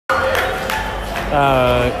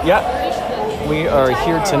Yeah, we are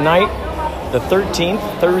here tonight, the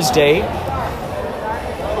 13th, Thursday.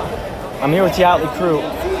 I'm here with the Yachtly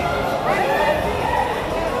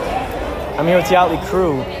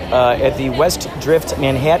crew. At the West Drift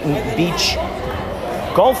Manhattan Beach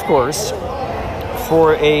golf course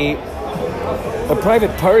for a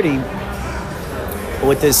private party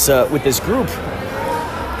with this group.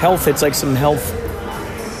 Health. It's like some health.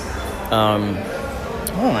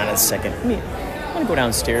 Hold on a second. I'm gonna go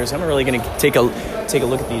downstairs. I'm really gonna take a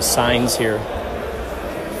look at these signs here.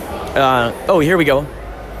 Here we go.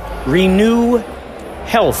 Renew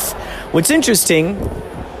Health. What's interesting?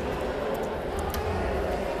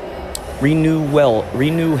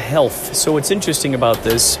 Renew Health. So what's interesting about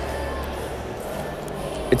this?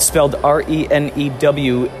 It's spelled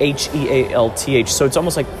RENEWHEALTH. So it's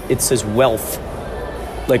almost like it says wealth,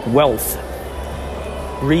 like wealth.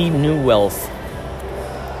 Renew Wealth.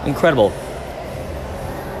 Incredible.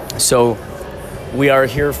 So we are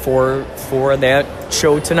here for that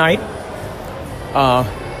show tonight.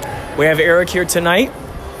 We have Eric here tonight,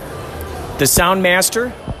 the sound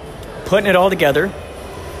master, putting it all together,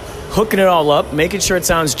 hooking it all up, making sure it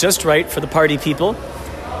sounds just right for the party people.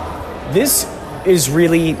 This is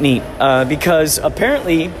really neat because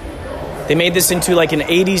apparently they made this into like an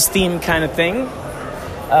 80s theme kind of thing.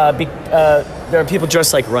 There are people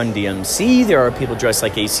dressed like Run DMC. There are people dressed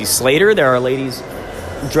like AC Slater. There are ladies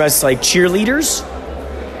dressed like cheerleaders.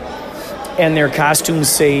 And their costumes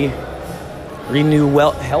say Renew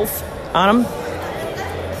Health on them.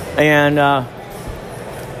 And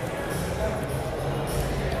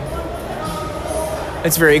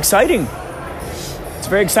it's very exciting.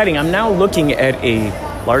 I'm now looking at a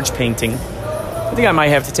large painting. I think I might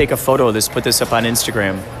have to take a photo of this, put this up on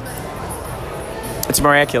Instagram. It's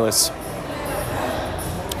miraculous.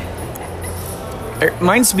 It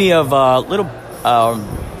reminds me of a little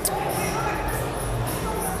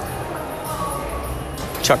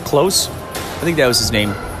Chuck Close. I think that was his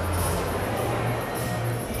name.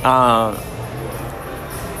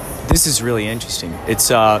 This is really interesting.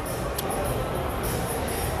 It's a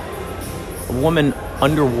woman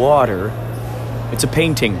underwater. It's a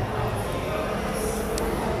painting.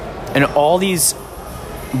 And all these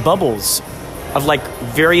bubbles of like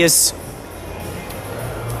various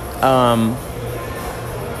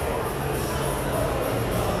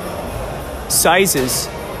sizes.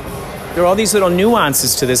 There are all these little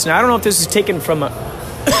nuances to this. Now, I don't know if this is taken from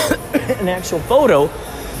an actual photo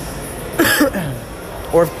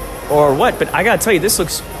or what, but I gotta tell you, this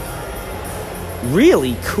looks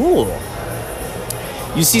really cool.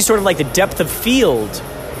 You see sort of like the depth of field.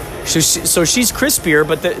 So she's crispier,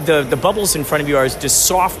 but the bubbles in front of you are just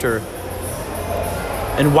softer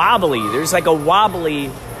and wobbly. There's like a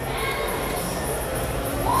wobbliness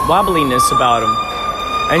about them.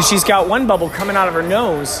 And she's got one bubble coming out of her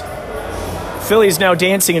nose. Philly's now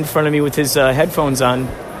dancing in front of me with his headphones on.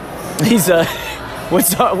 He's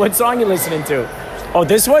what song you listening to? Oh,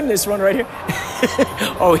 this one right here.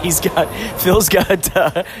 Oh, he's got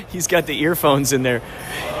the earphones in there.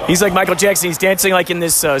 He's like Michael Jackson. He's dancing like in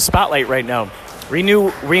this spotlight right now.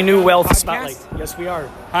 Renew Wealth Podcast? Spotlight. Yes, we are.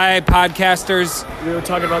 Hi, podcasters. We were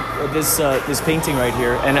talking about this painting right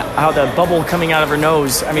here and how the bubble coming out of her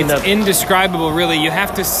nose. I mean, it's indescribable, really. You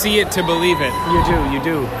have to see it to believe it. You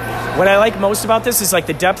do. What I like most about this is like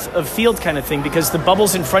the depth of field kind of thing, because the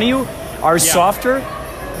bubbles in front of you are softer,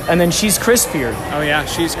 and then she's crispier. Oh yeah,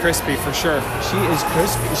 she's crispy for sure. She is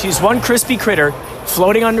crispy. She's one crispy critter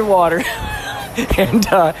floating underwater. And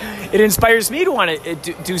it inspires me to want to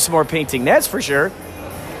do some more painting. That's for sure.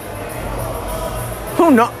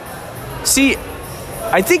 Who knows? See,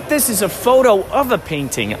 I think this is a photo of a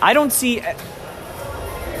painting. I don't see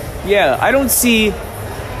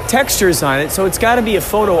textures on it, so it's got to be a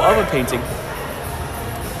photo of a painting.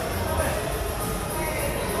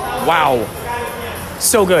 Wow.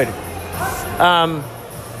 So good. I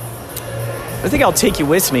think I'll take you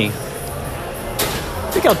with me.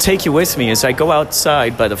 As I go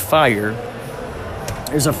outside by the fire.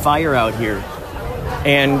 There's a fire out here.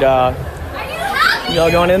 And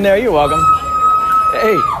y'all going in there? You're welcome.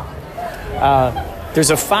 Hey. There's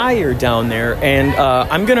a fire down there, and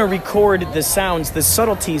I'm going to record the sounds, the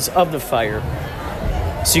subtleties of the fire,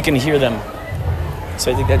 so you can hear them. So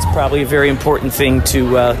I think that's probably a very important thing to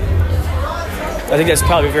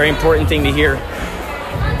hear.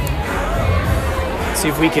 See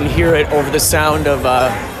if we can hear it over the sound of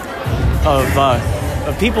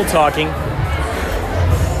people talking.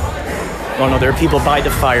 Oh no, there are people by the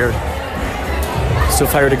fire. So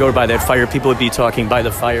if I were to go by that fire, people would be talking by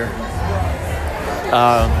the fire.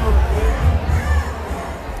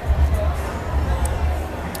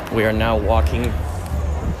 We are now walking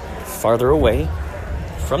farther away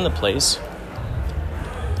from the place.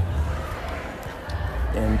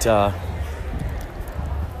 And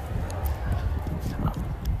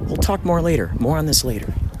we'll talk more later. More on this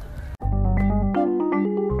later.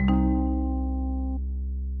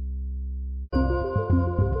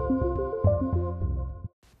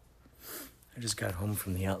 I just got home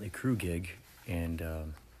from the Otley Crew gig, and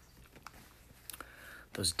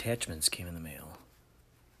those attachments came in the mail.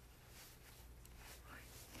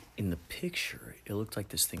 In the picture, it looked like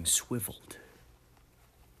this thing swiveled,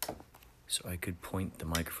 so I could point the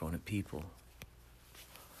microphone at people.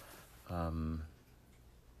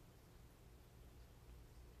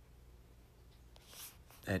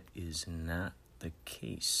 That is not the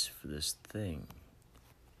case for this thing.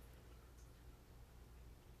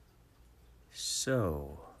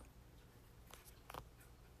 So,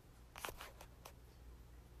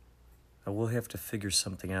 I will have to figure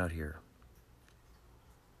something out here.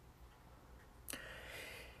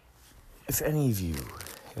 If any of you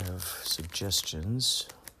have suggestions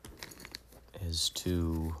as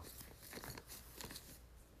to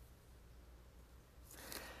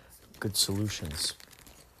good solutions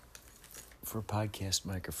for a podcast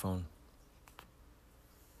microphone,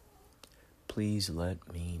 please let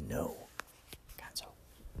me know. Gonzo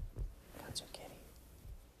kitty.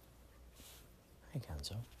 Hi,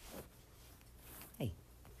 Gonzo. Hey.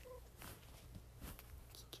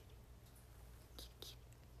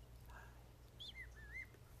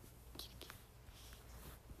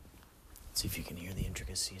 Let's see if you can hear the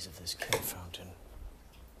intricacies of this cat fountain.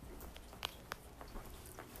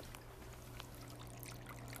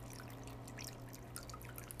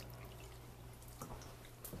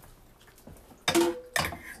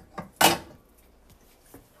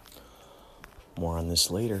 More on this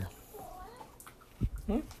later.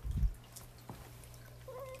 You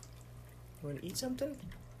want to eat something?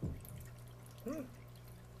 What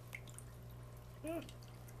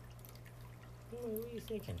are you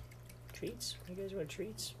thinking? Treats? You guys want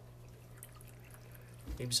treats?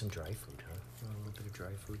 Maybe some dry food, huh? A little bit of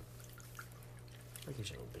dry food. I'll get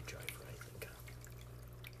you a little bit of dry food, I think.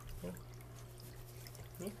 Yeah?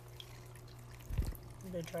 Yeah? A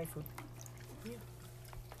little bit of dry food. Yeah.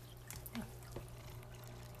 Yeah.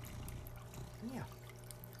 Yeah.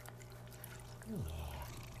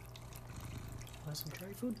 Want some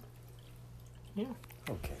dry food? Yeah.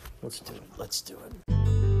 Okay, let's do it. Let's do it.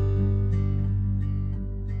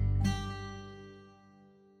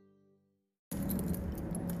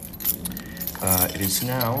 It is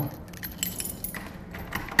now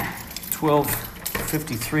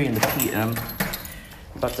 12:53 in the p.m.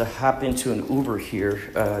 I'm about to hop into an Uber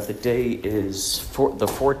here. The day is the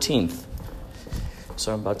 14th.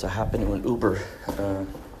 So I'm about to hop into an Uber. We're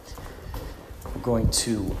going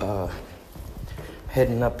to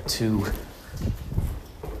heading up to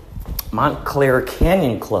Montclair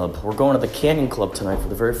Canyon Club. We're going to the Canyon Club tonight for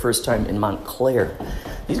the very first time in Montclair.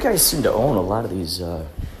 These guys seem to own a lot of these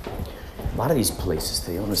places.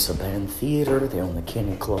 They own the Saban Theater. They own the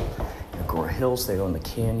Canyon Club in Agora Hills. They own the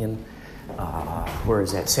Canyon. Where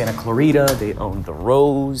is that? Santa Clarita. They own the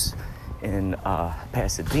Rose in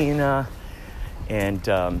Pasadena. And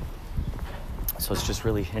so it's just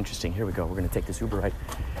really interesting. Here we go. We're going to take this Uber ride.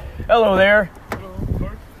 Hello there. Hello,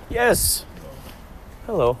 Mark. Yes.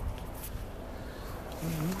 Hello.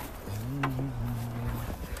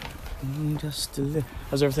 Just a little.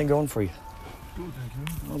 How's everything going for you? Good, thank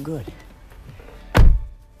you. Oh, good.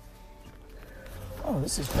 Oh,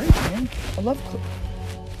 this is great, man. I love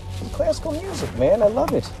classical music, man. I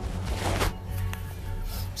love it.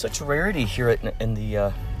 Such a rarity here in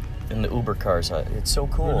the Uber cars. It's so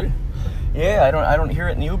cool. Really? Yeah, I don't hear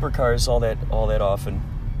it in the Uber cars all that often.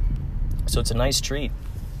 So it's a nice treat.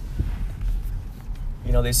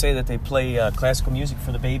 You know, they say that they play classical music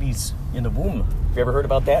for the babies in the womb. Have you ever heard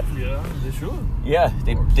about that? Yeah, they should. Yeah,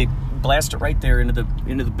 they blast it right there into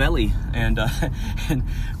the belly, and and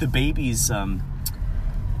the babies.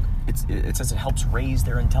 It says it helps raise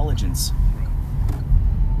their intelligence.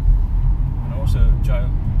 When I was a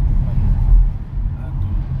child, I had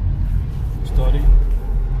to study.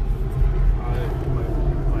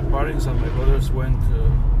 My parents and my brothers went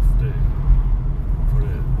for a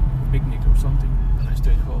picnic or something, and I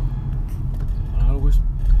stayed home. And I always,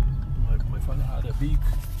 my father had a big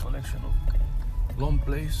collection of long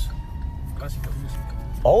plays of classical music.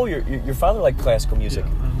 Oh, your father liked classical music.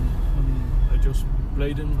 Yeah, and I just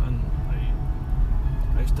played them, and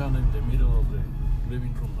I stand in the middle of the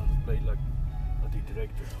living room and play like the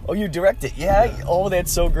director. Oh, you direct it? Yeah. Oh,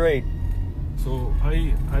 that's so great. So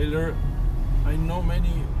I know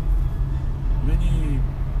many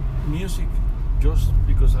music just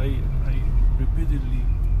because I repeatedly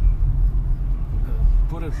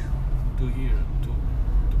put it to hear to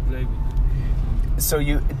play with it. So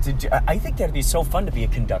I think that'd be so fun to be a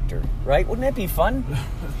conductor, right? Wouldn't that be fun?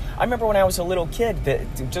 I remember when I was a little kid, that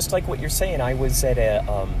just like what you're saying, I was at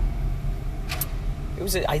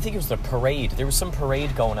I think it was the parade. There was some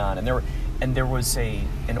parade going on, and there was a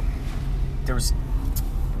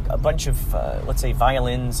bunch of let's say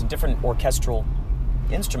violins and different orchestral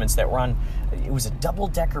instruments that were on. It was a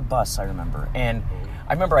double-decker bus, I remember, and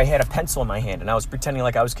I remember I had a pencil in my hand, and I was pretending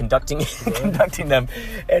like I was conducting them,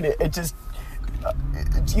 and it just.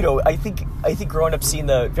 I think growing up seeing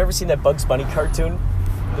have you ever seen that Bugs Bunny cartoon?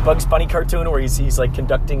 The Bugs Bunny cartoon where he's like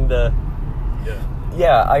conducting the.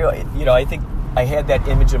 Yeah. I think I had that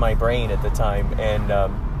image in my brain at the time. And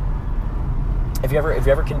have you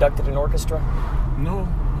ever conducted an orchestra? No.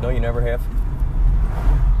 No, you never have.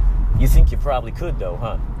 You think you probably could though,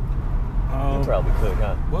 huh? You probably could,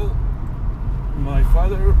 huh? Well, my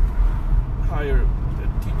father hired a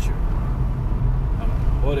teacher.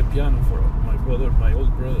 Bought a piano for my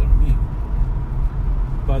old brother, and me.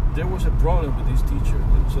 But there was a problem with this teacher.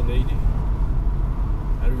 There was a lady.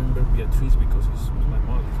 I remember Beatrice because it was my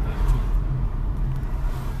mother's name too.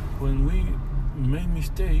 When we made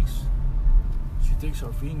mistakes, she takes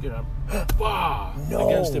her finger and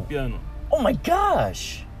against the piano. Oh my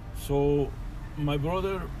gosh! So my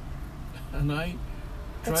brother and I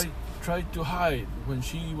tried to hide when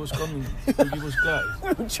she was coming to give us class.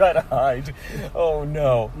 Try to hide. Oh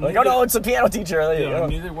no! Like, oh no, it's the piano teacher.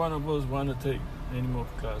 Neither one of us want to take any more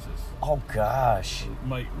classes. Oh gosh!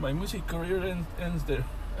 My music career ends there.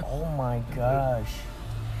 Oh my gosh!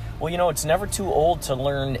 Well, it's never too old to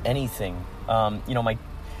learn anything.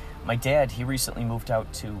 My dad, he recently moved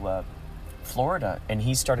out to Florida, and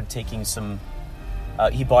he started taking some.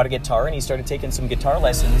 He bought a guitar and he started taking some guitar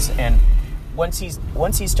lessons, and. Once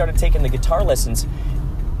he started taking the guitar lessons,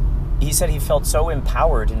 he said he felt so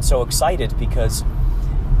empowered and so excited because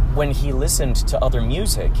when he listened to other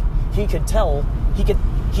music, he could tell,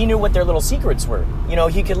 he knew what their little secrets were.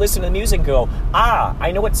 He could listen to the music and go,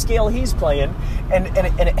 I know what scale he's playing, and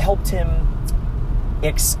it helped him.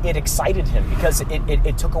 It excited him because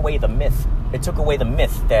it took away the myth. It took away the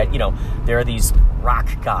myth that there are these rock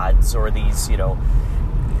gods or these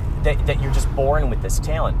that you're just born with this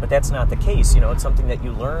talent, but that's not the case. It's something that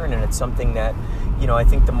you learn, and it's something that, I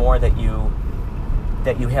think the more that you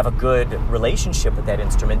have a good relationship with that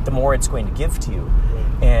instrument, the more it's going to give to you.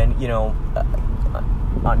 And,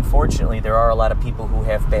 unfortunately, there are a lot of people who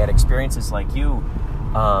have bad experiences like you.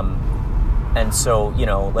 And so,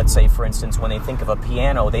 let's say, for instance, when they think of a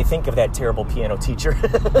piano, they think of that terrible piano teacher.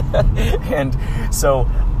 And so,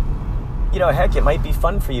 heck, it might be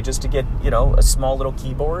fun for you just to get, a small little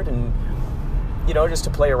keyboard and, just to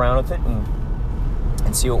play around with it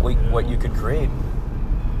and see what you could create.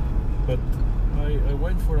 But I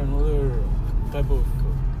went for another type of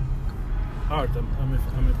art. I'm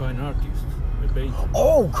a fine artist. I'm a painter.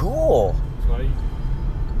 Oh, cool. So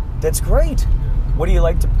that's great. What do you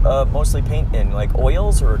like to mostly paint in, like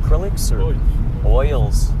oils or acrylics? Or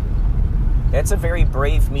oils. That's a very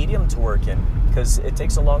brave medium to work in, because it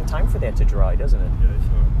takes a long time for that to dry, doesn't it? Yeah, it's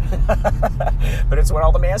hard. But it's what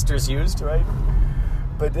all the masters used, right?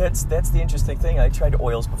 But that's the interesting thing. I tried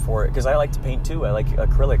oils before, because I like to paint too. I like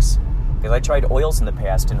acrylics. Because I tried oils in the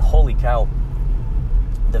past, and holy cow,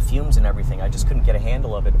 the fumes and everything, I just couldn't get a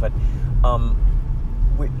handle of it. But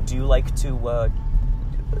do you like to,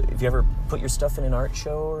 have you ever put your stuff in an art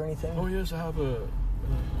show or anything? Oh yes, I have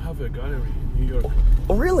a gallery in New York.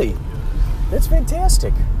 Oh really? Yeah. That's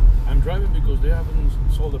fantastic. I'm driving because they haven't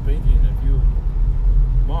sold a painting in a few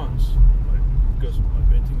months, because my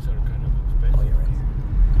paintings are kind of expensive. Oh, you're right.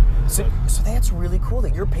 So that's really cool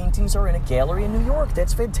that your paintings are in a gallery in New York.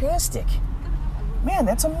 That's fantastic. Man,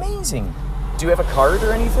 that's amazing. Do you have a card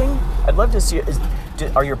or anything? I'd love to see it.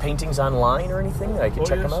 Are your paintings online or anything that I can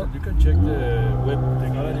check them out? You can check the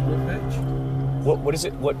gallery webpage. What is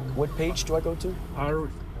it? What page do I go to?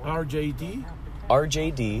 RJD.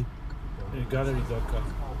 RJD. Gallery.com.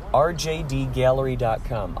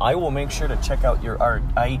 RJDgallery.com. I will make sure to check out your art.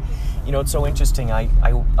 It's so interesting. I'm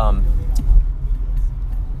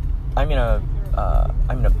in a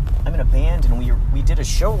band, and we did a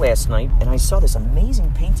show last night, and I saw this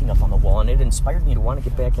amazing painting up on the wall, and it inspired me to want to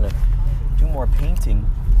get back and do more painting.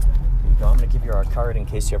 go. I'm going to give you our card in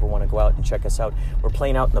case you ever want to go out and check us out. We're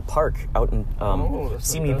playing out in the park, out in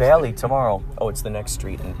Simi Valley tomorrow. Oh, it's the next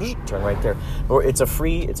street, and turn right there. It's a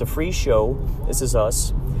free show. This is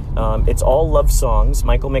us. It's all love songs.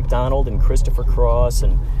 Michael McDonald and Christopher Cross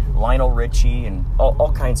and Lionel Richie and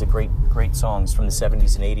all kinds of great songs from the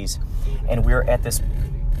 70s and 80s. And we're at this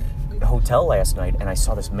hotel last night, and I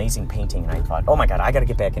saw this amazing painting, and I thought, oh my God, I got to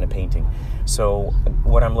get back into painting. So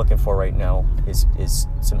what I'm looking for right now is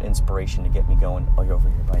some inspiration to get me going. Oh, you're over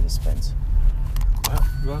here by this fence. Well,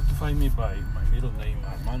 you have to find me by my middle name,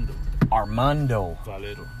 Armando. Armando.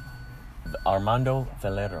 Valero. Armando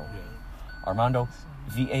Valero. Yeah. Armando,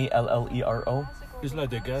 Vallero. It's like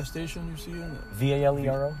the gas station you see in it.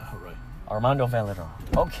 Vallero. All right. Armando Valero.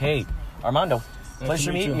 Okay. Armando,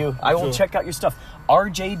 pleasure meeting you. I will Sure. check out your stuff.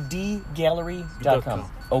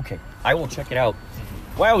 rjdgallery.com. Okay. I will check it out.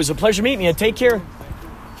 Wow, it was a pleasure meeting you. Take care.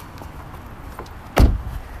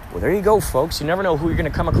 Well, there you go, folks. You never know who you're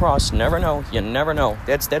going to come across. Never know. You never know.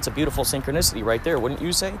 That's a beautiful synchronicity right there, wouldn't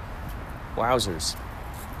you say? Wowzers.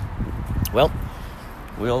 Well,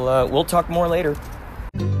 we'll talk more later.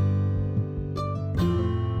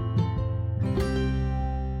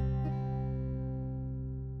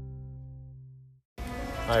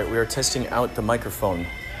 All right, we are testing out the microphone.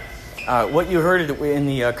 What you heard in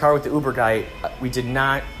the car with the Uber guy, we didn't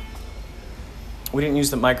use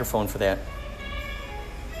the microphone for that.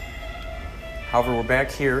 However, we're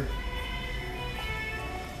back here,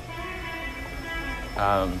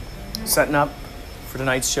 setting up for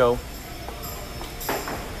tonight's show.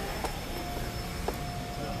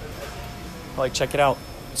 Probably check it out.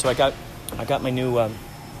 So I got my new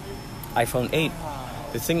iPhone 8.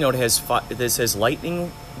 The thing though, this has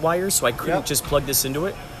lightning wires, so I couldn't just plug this into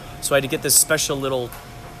it. So I had to get this special little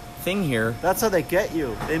thing here. That's how they get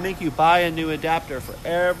you. They make you buy a new adapter for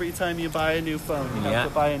every time you buy a new phone. You have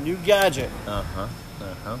to buy a new gadget.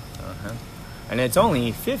 And it's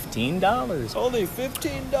only $15. Only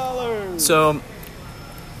 $15. So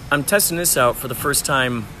I'm testing this out for the first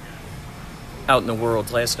time out in the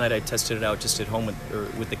world. Last night I tested it out just at home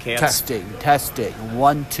with the cats. Testing.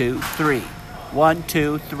 1, 2, 3. 1,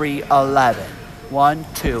 2, 3, 11. 1,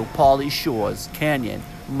 2, Pauly Shores, Canyon,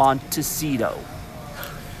 Montecito.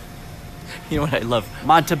 You know what I love?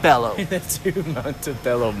 Montebello. That's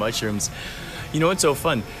Montebello mushrooms. You know what's so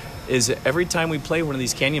fun is every time we play one of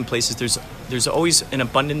these canyon places, there's always an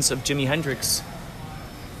abundance of Jimi Hendrix.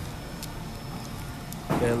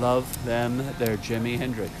 They love them, their Jimi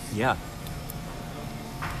Hendrix. Yeah.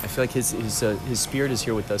 I feel like his spirit is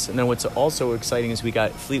here with us. And then what's also exciting is we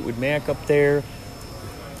got Fleetwood Mac up there,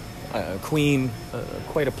 Queen,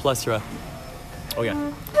 quite a plethora. Oh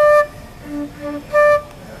yeah.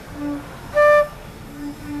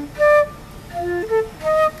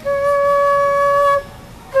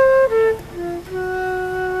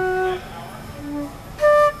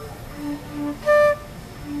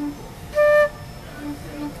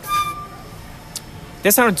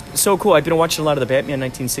 That sounded so cool. I've been watching a lot of the Batman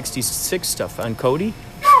 1966 stuff on Kodi.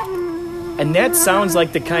 And that sounds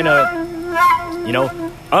like the kind of,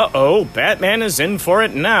 uh-oh, Batman is in for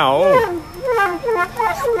it now.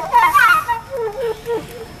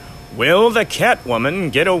 Will the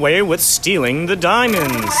Catwoman get away with stealing the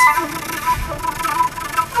diamonds?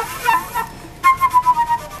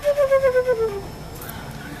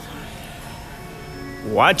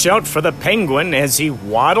 Watch out for the Penguin as he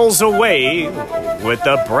waddles away with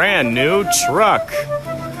a brand new truck.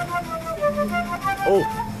 Oh,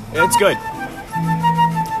 that's good.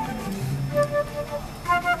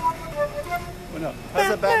 How's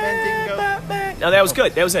the Batman thing go? No, that was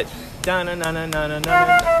good. That was it.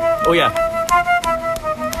 Oh, yeah.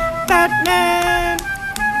 Batman!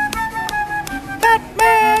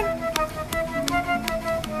 Batman!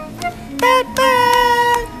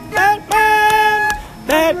 Batman! Batman!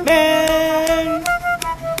 Batman!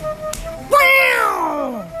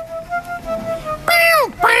 Wow! Bow,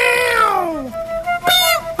 bow!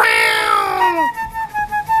 Bow, bow!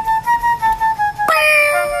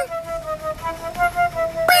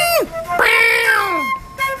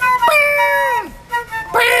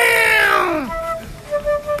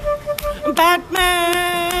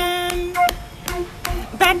 Batman!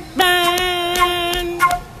 Batman! Batman!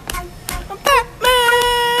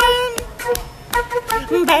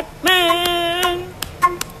 Batman! Batman!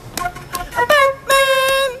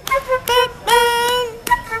 Batman!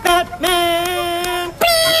 Batman!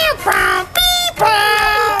 Beep, bow, beep,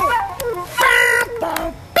 bow! Bow,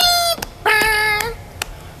 bow, beep, bow.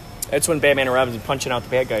 That's when Batman and Robin are punching out the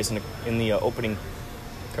bad guys in the opening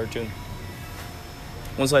cartoon.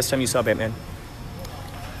 When's the last time you saw Batman?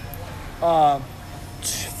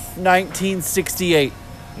 1968.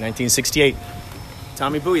 1968.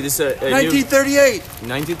 Tommy Bowie. This is a 1938.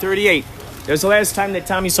 1938. That was the last time that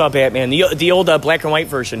Tommy saw Batman. The old black and white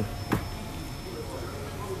version.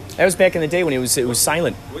 That was back in the day when it was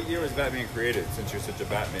silent. What year was Batman created, since you're such a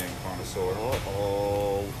Batman connoisseur?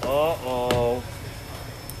 Uh-oh.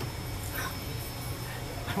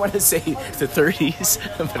 I want to say the 30s,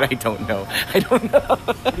 but I don't know.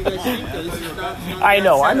 I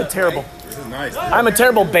know. I'm a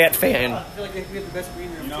terrible Bat fan. You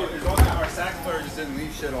know, there's also our sax player just didn't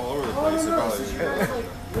leave shit all over the place. It bothers you.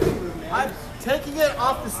 I'm taking it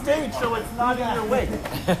off the stage so it's not in your way.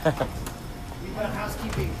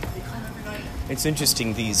 It's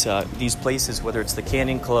interesting, these places, whether it's the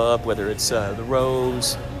Canyon Club, whether it's the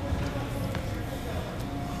Rose.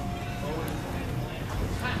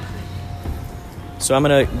 So I'm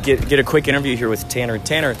gonna get a quick interview here with Tanner.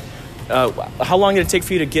 Tanner, how long did it take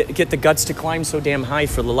for you to get the guts to climb so damn high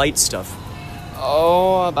for the light stuff?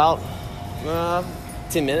 Oh, about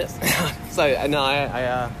 10 minutes. So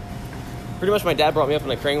I pretty much my dad brought me up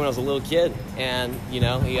in a crane when I was a little kid, and he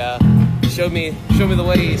showed me the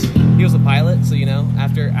ways. He was a pilot, so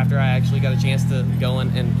after I actually got a chance to go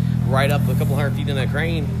and ride up a couple hundred feet in a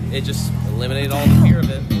crane, it just eliminated all the fear of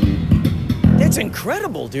it. That's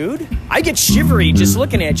incredible, dude. I get shivery just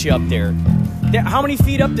looking at you up there. How many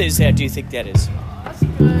feet up is that, do you think that is? That's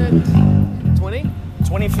good. 20?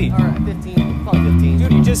 20 feet. All right, 15, probably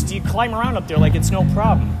 15. Dude, you climb around up there like it's no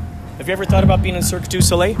problem. Have you ever thought about being in Cirque du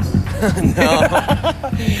Soleil? No.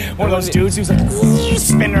 One of those dudes who's like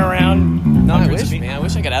spinning around. No, I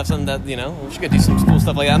wish I could have some that, I wish I could do some cool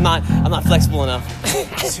stuff like that. I'm not flexible enough.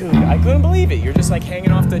 Dude, I couldn't believe it. You're just like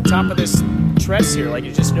hanging off the top of this truss here, like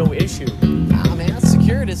it's just no issue. Oh man, that's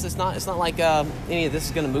secured. It's not like any of this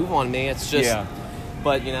is gonna move on me. It's just,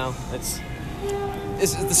 but it's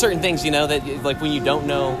the certain things that like when you don't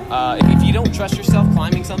know, if you don't trust yourself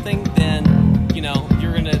climbing something, then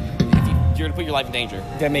you're gonna put your life in danger.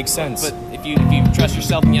 That makes sense. But if you trust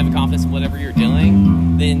yourself and you have the confidence in whatever you're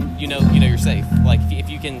doing, then you're safe. Like if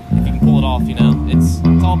you can pull it off, it's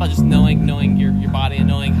all about just knowing your body and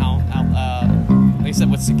knowing how like I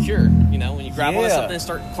said, what's secure. When you grab onto something and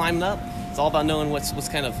start climbing up, it's all about knowing what's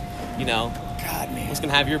kind of God, man, what's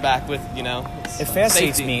gonna have your back with It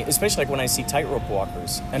fascinates me, especially like when I see tightrope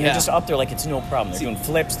walkers and they're just up there like it's no problem. They're doing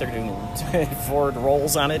flips, they're doing forward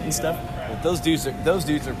rolls on it and stuff. Well, those dudes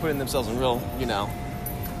are putting themselves in real,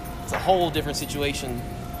 it's a whole different situation.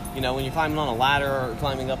 When you're climbing on a ladder or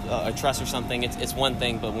climbing up a truss or something, it's one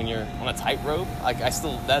thing. But when you're on a tightrope, I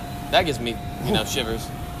still that gives me shivers.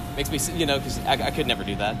 Makes me because I could never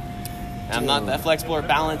do that. And I'm not that flexible or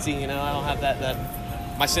balancing. I don't have that.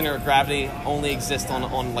 My center of gravity only exists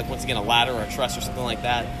on like once again a ladder or a truss or something like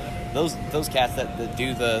that. Those cats that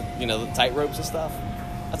do the the tight ropes and stuff,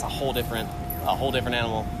 that's a whole different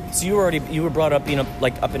animal. So you were brought up being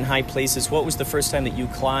up in high places. What was the first time that you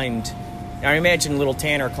climbed? I imagine little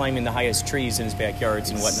Tanner climbing the highest trees in his backyards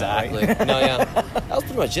and whatnot. Exactly. Right? No, yeah, that was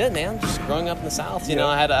pretty much it, man. Just growing up in the South,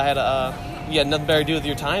 I had you had nothing better to do with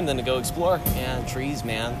your time than to go explore. And trees,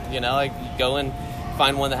 man. Like you go and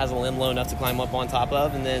find one that has a limb low enough to climb up on top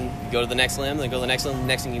of, and then go to the next limb, then go to the next limb. The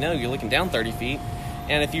next thing you know, you're looking down 30 feet.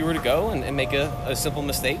 And if you were to go and make a simple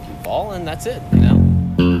mistake, you fall, and that's it.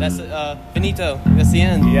 That's finito. That's the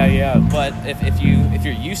end. Yeah. But if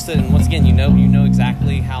you're used to it, and once again, you know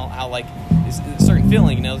exactly how like it's a certain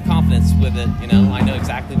feeling, the confidence with it. I know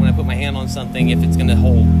exactly when I put my hand on something if it's gonna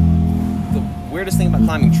hold. The weirdest thing about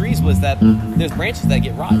climbing trees was that there's branches that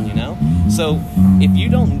get rotten. So if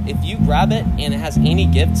you grab it and it has any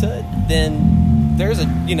give to it, then there's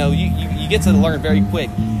you get to learn very quick.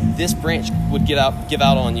 This branch would give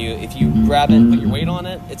out on you if you grab it and put your weight on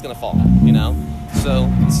it. It's gonna fall.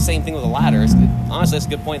 So it's the same thing with a ladder. Honestly, that's a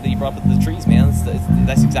good point that you brought up with the trees, man.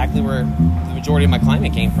 That's exactly where the majority of my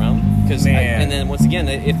climbing came from. And then once again,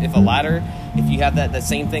 if a ladder, if you have that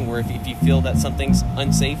same thing where if you feel that something's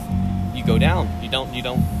unsafe, you go down. You don't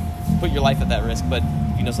put your life at that risk. But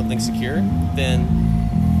if something's secure, then.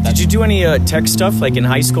 Did you do any tech stuff like in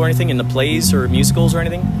high school or anything, in the plays or musicals or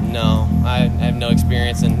anything? No, I have no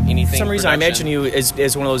experience in anything. For some reason, I production. imagine you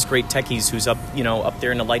as one of those great techies who's up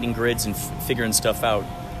there in the lighting grids and figuring stuff out.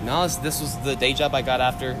 No, this was the day job I got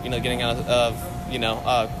after getting out of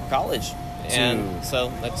college, and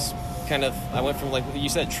so that's kind of I went from like you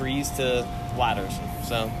said trees to ladders.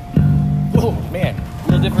 So, oh man, a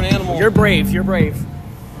little different animal. You're brave.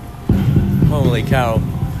 Holy cow!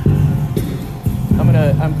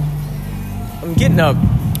 I'm getting a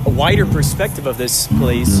wider perspective of this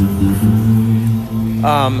place.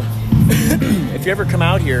 If you ever come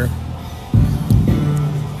out here,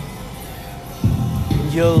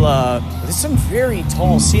 there's some very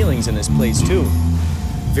tall ceilings in this place too.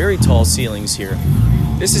 Very tall ceilings here.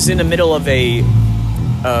 This is in the middle of it's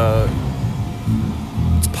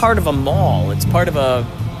part of a mall. It's part of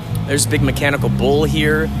there's a big mechanical bull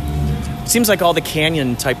here. It seems like all the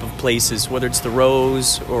canyon type of places, whether it's the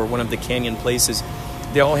Rose or one of the canyon places,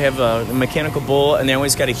 they all have a mechanical bull, and they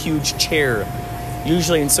always got a huge chair,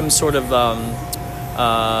 usually in some sort of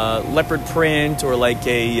leopard print or like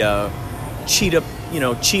a cheetah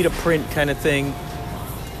print kind of thing.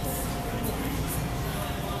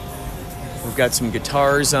 We've got some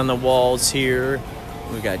guitars on the walls here.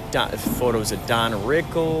 We've got photos of Don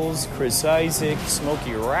Rickles, Chris Isaak,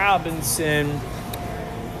 Smokey Robinson,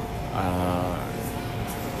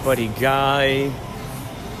 Buddy Guy.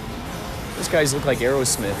 Those guys look like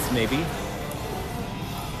Aerosmith, maybe.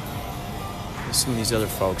 There's some of these other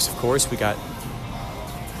folks. Of course, we got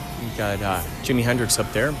Jimi Hendrix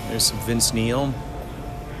up there. There's some Vince Neil.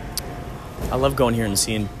 I love going here and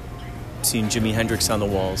seeing Jimi Hendrix on the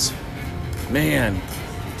walls. Man,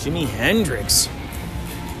 Jimi Hendrix.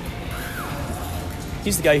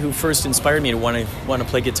 He's the guy who first inspired me to want to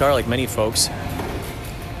play guitar, like many folks.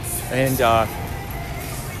 And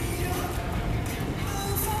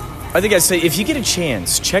I think I'd say, if you get a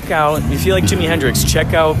chance, check out, if you like Jimi Hendrix,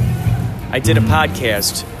 check out, I did a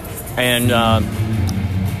podcast, and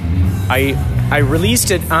I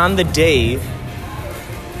released it on the day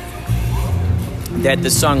that the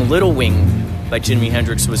song Little Wing by Jimi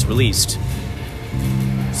Hendrix was released.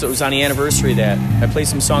 So it was on the anniversary of that. I played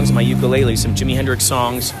some songs on my ukulele, some Jimi Hendrix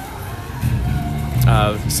songs,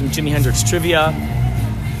 some Jimi Hendrix trivia,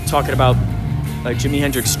 talking about Jimi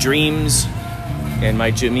Hendrix dreams and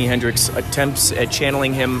my Jimi Hendrix attempts at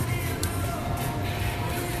channeling him.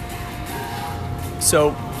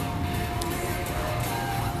 So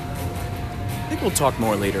I think we'll talk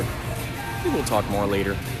more later.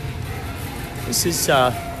 This is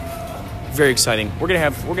very exciting. We're gonna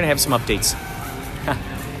have some updates.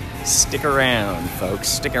 Stick around, folks.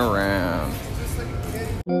 Stick around.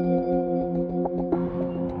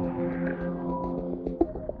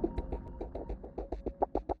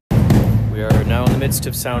 We are now in the midst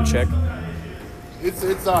of sound check. It's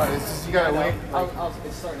alright. It's just you gotta wait.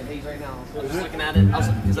 It's starting to haze right now. I was just looking at it.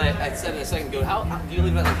 Because I said it a second ago. How do you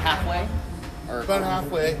leave it at like halfway? Or About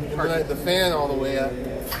halfway, and then the fan all the way up.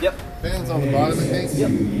 Yep. Fan's on the bottom, I think.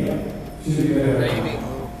 Yep. Maybe.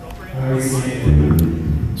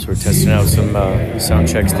 So we're testing out some sound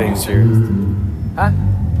check things here. Huh?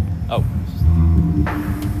 Oh.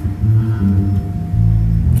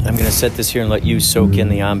 I'm gonna set this here and let you soak in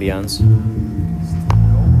the ambiance.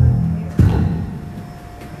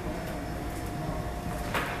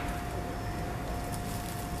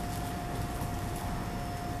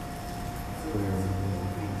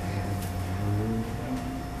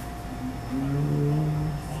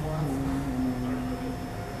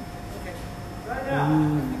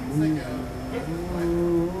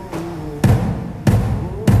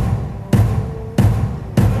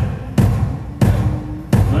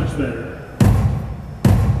 Much better.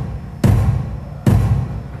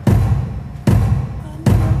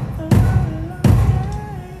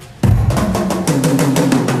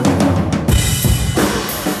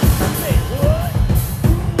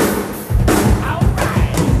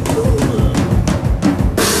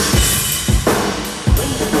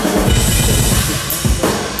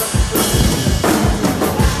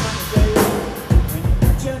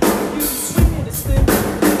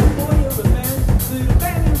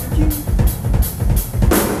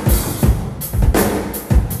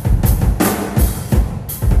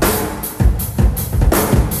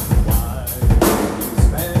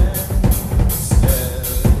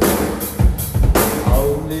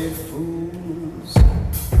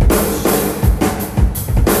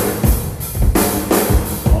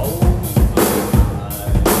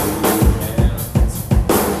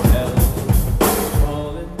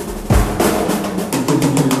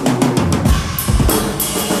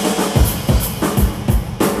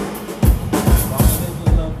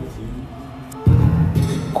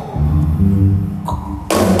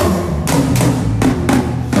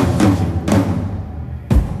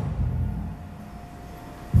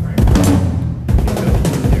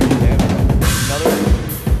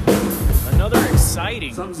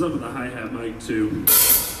 Something's up with the hi-hat mic too.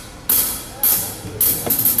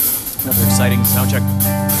 Another exciting sound check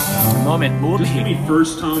moment. This should be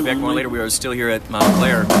first time. Back more later. We are still here at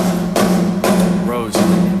Montclair Rose.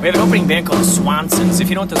 We have an opening band called the Swansons. If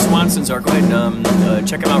you know what the Swansons are, go ahead and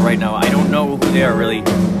check them out right now. I don't know who they are really,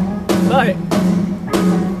 but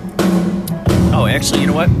oh, actually, you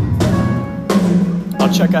know what?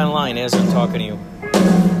 I'll check online as I'm talking to you.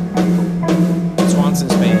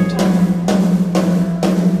 Swanson's band.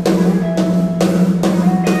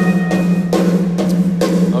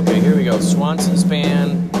 Okay, here we go. Swanson's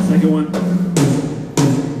band. Second one.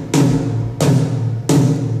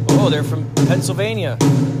 Oh, they're from Pennsylvania.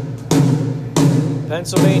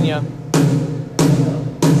 Pennsylvania.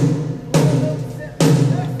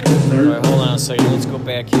 All right, hold on a second. Let's go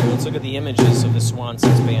back here. Let's look at the images of the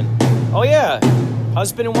Swanson's band. Oh yeah,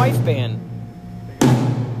 husband and wife band.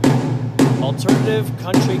 Alternative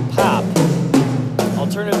country pop.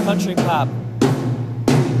 Alternative country pop.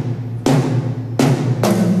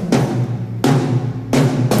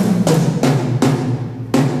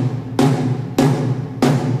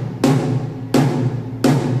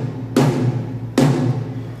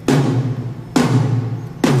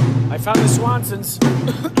 I found the Swansons.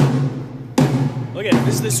 Look at it.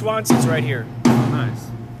 This is the Swansons right here. Oh, nice.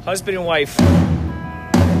 Husband and wife.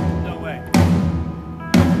 No way.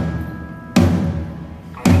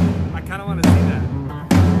 I kind of want to see that.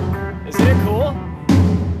 Isn't it cool?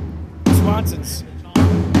 Swansons.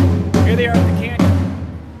 Here they are in the canyon.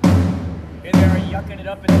 Here they are yucking it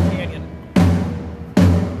up in the canyon.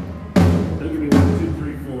 That'll give me 1, 2,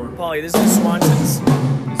 3, 4. Paulie, this is the Swansons.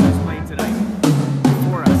 This is who's playing tonight.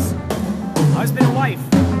 For us. Husband and wife.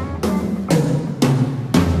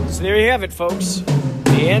 So there you have it, folks.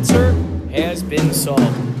 The answer has been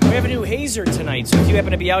solved. We have a new hazer tonight, so if you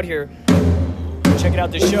happen to be out here, check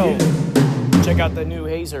out the show. Check out the new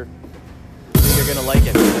hazer. I think you're gonna like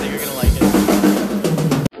it. I think you're gonna like it.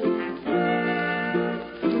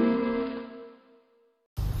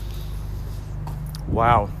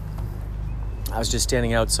 Wow. I was just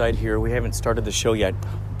standing outside here. We haven't started the show yet,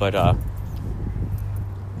 but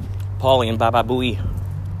Paulie and Baba Booey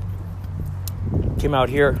came out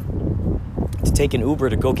here to take an Uber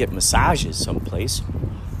to go get massages someplace.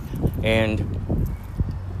 And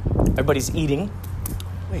everybody's eating.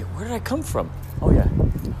 Wait, where did I come from? Oh, yeah.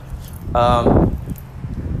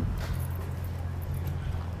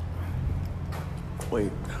 Wait.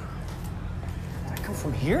 Did I come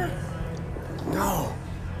from here? No.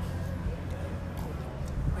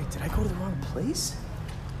 Wait, did I go to the wrong place?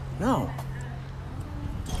 No.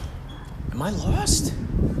 Am I lost?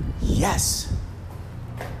 Yes.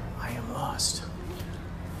 I am lost.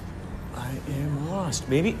 I am lost.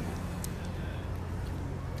 Maybe.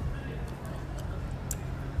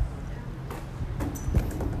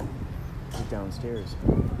 Downstairs.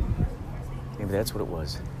 Maybe that's what it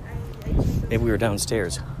was. Maybe we were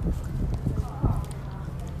downstairs.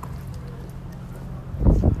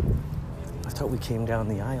 I thought we came down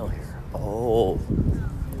the aisle here. Oh,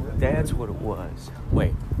 that's what it was.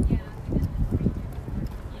 Wait.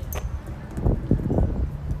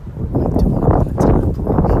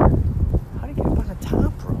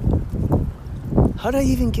 How did I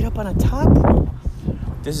even get up on a top rope?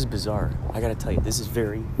 This is bizarre. I gotta tell you, this is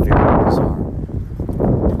very, very bizarre.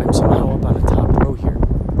 I'm somehow up on a top row here.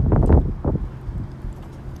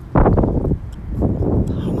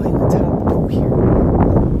 How am I on the top row here?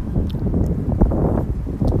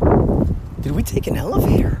 Did we take an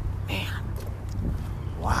elevator? Man.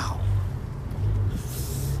 Wow.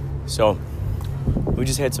 So, we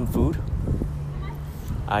just had some food.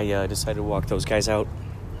 I decided to walk those guys out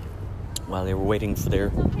while they were waiting for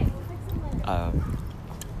their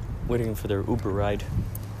Uber ride.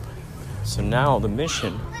 So now the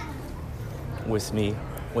mission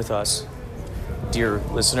with us, dear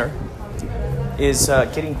listener, is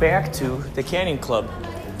getting back to the Canyon Club.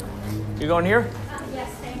 You going here? Yes,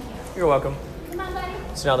 thank you. You're welcome. Come on, buddy.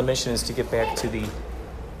 So now the mission is to get back to the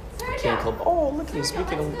Canyon Club. Oh, look, he's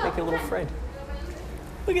making a little friend.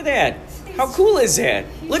 Look at that. How cool is that?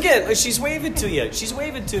 Look at, she's waving to you. She's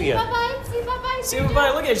waving to you. Bye-bye. Say bye-bye. Say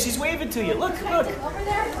bye-bye. Look at it. She's waving to you. Look. Over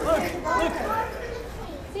there. Look. Say bye-bye.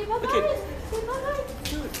 Look at- Say bye-bye.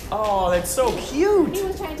 Oh, that's so cute. He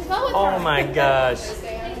was trying to go with her. Oh my gosh.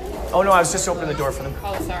 Oh no, I was just opening the door for them.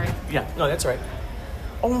 Oh, sorry. Yeah, no, that's all right.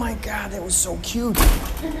 Oh my God, that was so cute.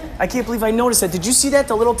 I can't believe I noticed that. Did you see that?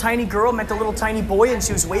 The little tiny girl met the little tiny boy and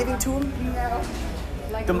she was waving to him? No.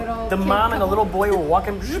 Like The little mom kid and the couple. little boy were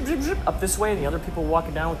walking zip, zip, zip, up this way and the other people were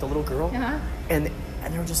walking down with the little girl. Uh-huh. And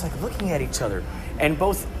they were just like looking at each other. And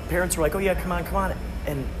both parents were like, oh yeah, come on.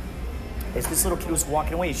 And as this little kid was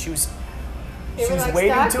walking away, she was They were, like,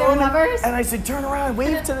 waving stuck, to they were him. lovers? And I said, turn around,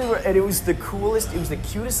 wave to them. And it was the coolest, it was the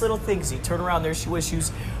cutest little thing. So he turned around, there she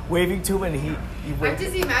was waving to him and he I'm waved.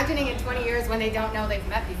 just imagining in 20 years when they don't know they've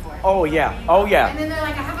met before. Oh yeah. And then they're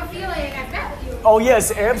like, I have a feeling I've met you. Oh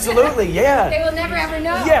yes, absolutely, yeah. They will never ever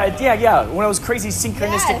know. Yeah. One of those crazy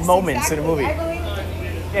synchronistic Yes, moments exactly. in a movie. I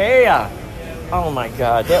believe it. Yeah. Oh my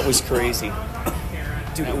God, that was crazy.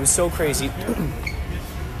 dude, it was so crazy.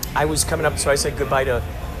 I was coming up, so I said goodbye to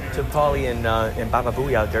Paulie and Baba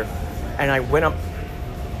Booey out there, and I went up.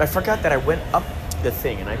 I forgot that I went up the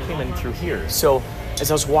thing, and I came in through here. So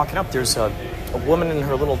as I was walking up, there's a woman and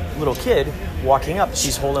her little kid walking up.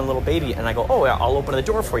 She's holding a little baby, and I go, oh, yeah, I'll open the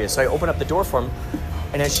door for you. So I open up the door for him,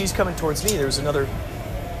 and as she's coming towards me, there was another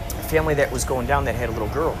family that was going down that had a little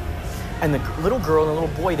girl. And the little girl and the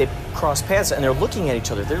little boy, they cross paths, and they're looking at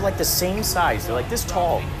each other. They're like the same size. They're like this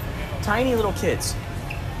tall, tiny little kids.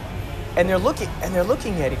 And they're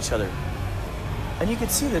looking at each other. And you can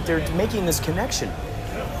see that they're making this connection.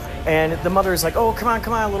 And the mother is like, oh, come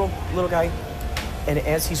on, little guy. And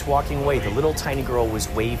as he's walking away, the little tiny girl was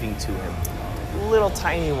waving to him. Little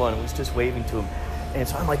tiny one was just waving to him. And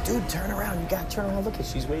so I'm like, dude, turn around. You got to turn around. Look,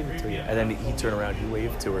 she's waving to you. And then he turned around. He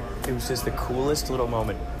waved to her. It was just the coolest little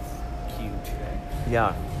moment. Huge.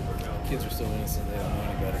 Yeah. Kids are so innocent. They don't know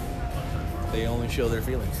any better. They only show their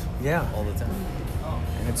feelings. Yeah. All the time.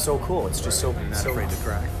 And it's so cool. It's just so... They're not so afraid to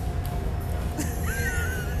cry.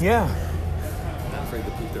 Yeah. Not afraid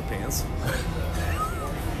to poop their pants.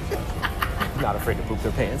 Not afraid to poop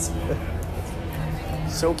their pants.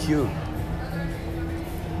 So cute.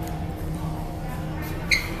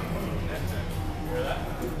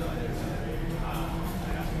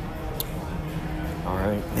 All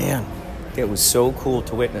right, man. It was so cool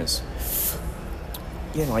to witness.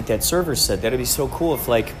 You know, like that server said, that'd be so cool if,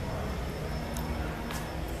 like,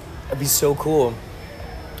 it'd be so cool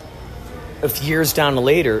if years down the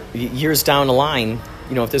line,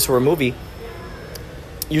 you know, if this were a movie,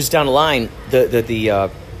 years down the line,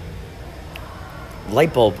 the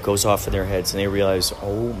light bulb goes off in their heads and they realize,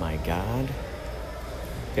 oh my God,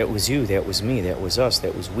 that was you, that was me, that was us,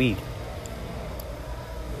 that was we.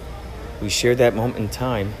 We shared that moment in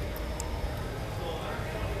time.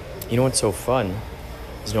 You know what's so fun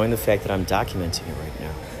is knowing the fact that I'm documenting it right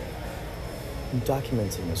now. I'm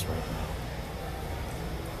documenting this right now.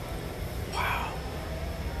 Wow.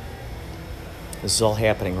 This is all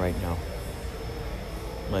happening right now.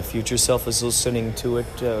 My future self is listening to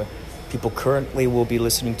it. People currently will be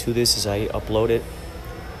listening to this as I upload it.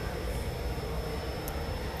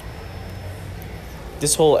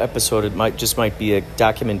 This whole episode, it might be a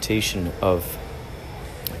documentation of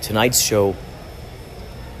tonight's show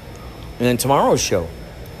and then tomorrow's show,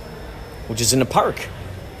 which is in the park.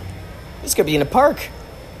 This could be in the park.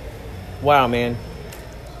 Wow, man.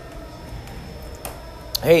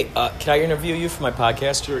 Hey, can I interview you for my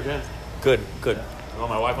podcast? Sure can. Good. You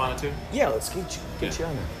want my wife on it too? Yeah, let's get you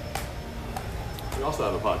on there. We also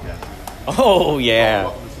have a podcast. Oh yeah,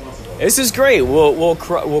 Welcome to Swansonville. this is great. We'll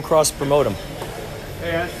cross promote them.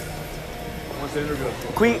 Hey, Ash. Wants to interview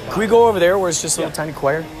us. Can we go over there where it's just a little tiny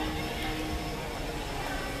choir?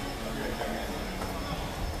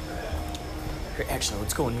 Here, actually,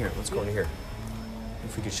 let's go in here.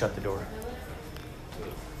 If we could shut the door.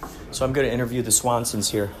 So I'm going to interview the Swansons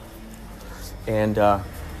here, and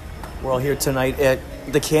we're all here tonight at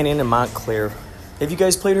the Canyon in Montclair. Have you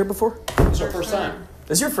guys played here before? It's our first time.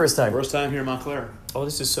 This is your first time. First time here in Montclair. Oh,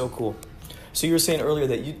 this is so cool. So you were saying earlier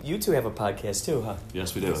that you two have a podcast too, huh?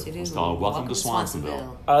 Yes, we do. Yes, we do. It's called Welcome to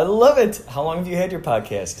Swansonville. I love it. How long have you had your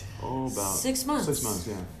podcast? Oh, about 6 months. 6 months,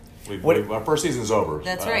 yeah. Our first season's over.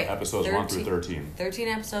 That's right. Episodes 1 through 13. 13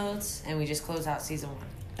 episodes, and we just closed out season 1.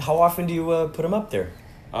 How often do you put them up there?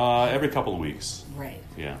 Every couple of weeks. Right.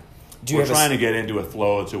 Yeah. Do you We're have trying to get into a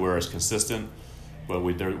flow to where it's consistent, but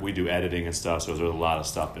we do editing and stuff, so there's a lot of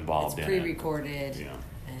stuff involved It's in it. pre-recorded, Yeah.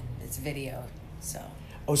 and it's video, so.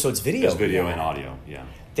 Oh, so it's video. It's video and audio, yeah.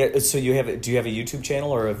 So do you have a YouTube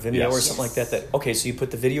channel or a Vimeo Yes. or something like that? Okay, so you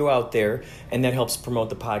put the video out there, and that helps promote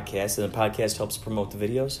the podcast, and the podcast helps promote the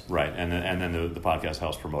videos. Right, and then the podcast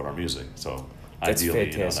helps promote our music. So That's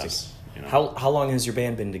ideally, fantastic. You know, How long has your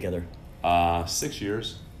band been together? 6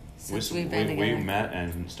 years. Since we've been together. We met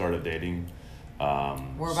and started dating.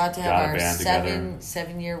 We're about to have our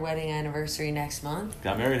 7-year wedding anniversary next month.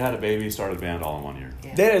 Got married, had a baby, started a band all in 1 year.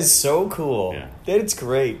 Yeah. That is so cool. Yeah. That's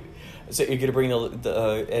great. So you're gonna bring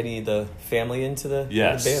any of the family into the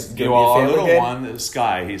Yes. the band? Gonna be a Our family little band? one,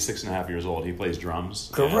 Sky, he's 6.5 years old. He plays drums.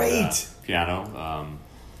 Great. And, piano,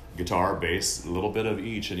 guitar, bass, a little bit of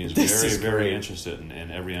each, and he's This is very great. interested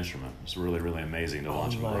in every instrument. It's really, really amazing to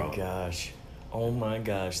watch him Oh grow. my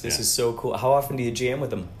gosh. This Yeah. is so cool. How often do you jam with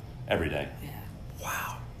them? Every day. Yeah.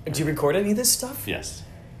 Wow. Do you record any of this stuff? Yes.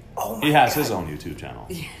 Oh my He has God. his own YouTube channel.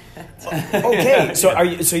 Okay,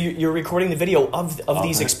 so you're recording the video of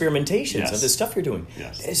these Okay. experimentations Yes. of the stuff you're doing.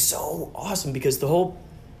 Yes. It's so awesome because the whole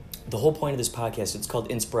the whole point of this podcast, it's called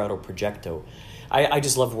Inspirato Projecto. I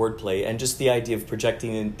just love wordplay and just the idea of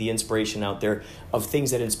projecting the inspiration out there of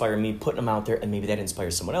things that inspire me, putting them out there, and maybe that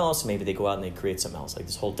inspires someone else. Maybe they go out and they create something else, like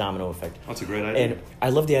this whole domino effect. That's a great idea. And I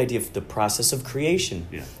love the idea of the process of creation.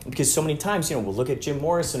 Yeah. Because so many times, we'll look at Jim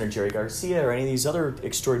Morrison or Jerry Garcia or any of these other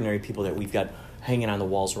extraordinary people that we've got hanging on the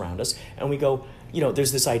walls around us, and we go,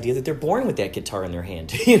 there's this idea that they're born with that guitar in their hand.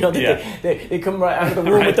 They come right out of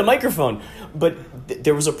the room with the microphone. But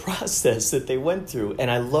there was a process that they went through,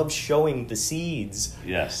 and I love showing the seeds.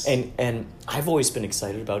 Yes. And I've always been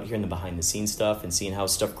excited about hearing the behind-the-scenes stuff and seeing how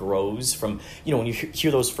stuff grows from, when you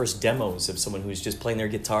hear those first demos of someone who's just playing their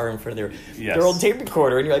guitar in front of their old tape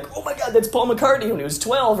recorder, and you're like, oh my God, that's Paul McCartney when he was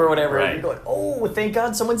 12 or whatever. Right. And you're going, oh, thank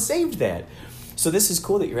God someone saved that. So this is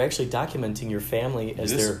cool that you're actually documenting your family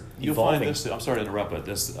as they're you'll evolving. Find this. I'm sorry to interrupt, but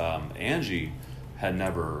this Angie had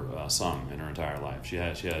never sung in her entire life. She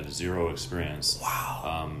had zero experience.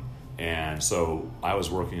 Wow. And so I was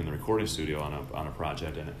working in the recording studio on a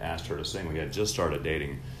project and asked her to sing. We had just started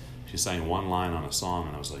dating. She sang one line on a song,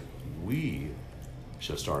 and I was like, we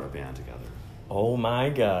should start a band together. Oh my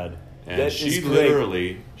God. And she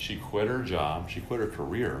literally, she quit her job, she quit her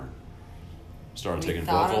career. Started taking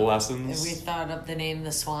vocal lessons. We thought of the name The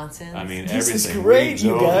Swansons. I mean, this everything. Is great,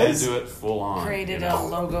 you guys. Do it full on. Created a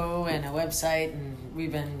logo and a website, and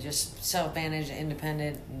we've been just self-managed,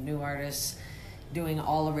 independent, new artists, doing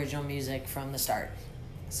all original music from the start.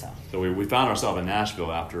 So we found ourselves in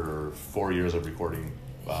Nashville after 4 years of recording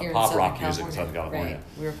pop rock music in Southern California. Right.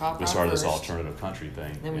 We were pop rock. We started first, this alternative country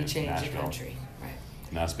thing. Then we changed Nashville. to country.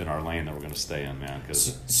 And that's been our lane that we're going to stay in, man.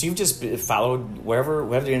 So you've just followed wherever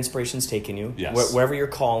the inspiration's taken you, yes. Wherever your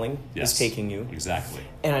calling yes. is taking you. Exactly.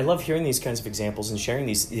 And I love hearing these kinds of examples and sharing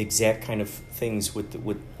the exact kind of things with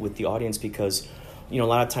the audience because, a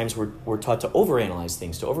lot of times we're taught to overanalyze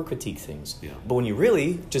things, to overcritique things. Yeah. But when you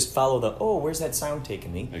really just follow where's that sound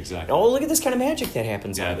taking me? Exactly. Oh, look at this kind of magic that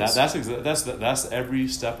happens. Yeah, that's every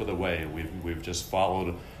step of the way. We've just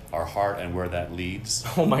followed our heart and where that leads.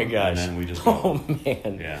 Oh my gosh. And then we just go. Oh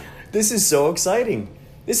man. Yeah. This is so exciting.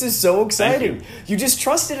 This is so exciting. You just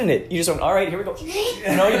trusted in it. You just went, all right, here we go. You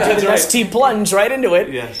did an ST plunge right into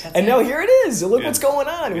it. Yes. And now here it is. Look what's going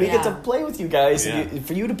on. We get to play with you guys. Yeah. And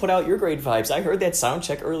for you to put out your great vibes. I heard that sound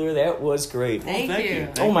check earlier. That was great. Thank you.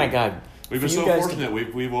 Oh my God. We've been so fortunate.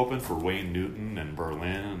 We've opened for Wayne Newton and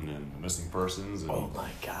Berlin and Missing Persons. And, oh my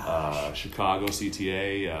gosh. Chicago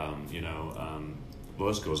CTA. The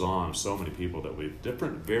list goes on. So many people that we've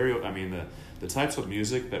the types of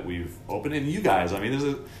music that we've opened, and you guys. I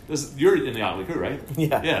mean, this you're in the Otley Crew, right?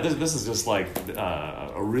 Yeah. Yeah. This is just like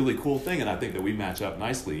a really cool thing, and I think that we match up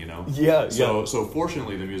nicely. Yeah. So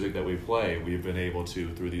fortunately, the music that we play, we've been able to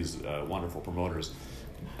through these wonderful promoters.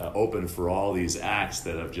 Open for all these acts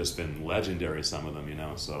that have just been legendary, some of them,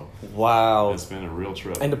 so wow, it's been a real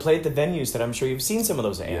trip. And to play at the venues that I'm sure you've seen some of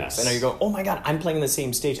those acts. Yes. And now you're going, oh my God, I'm playing on the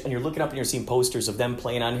same stage, and you're looking up and you're seeing posters of them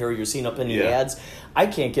playing on here, or you're seeing up in the ads. I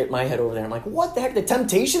can't get my head over there. I'm like, what the heck? The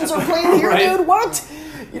Temptations are playing here, right? Dude, what?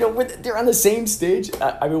 They're on the same stage.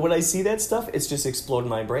 I mean, when I see that stuff, it's just exploding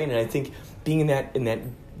my brain, and I think being in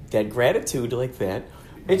that gratitude like that,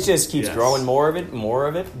 it just keeps growing more of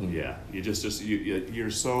it. Yeah,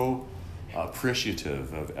 you're so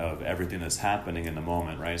appreciative of everything that's happening in the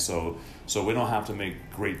moment, right? So we don't have to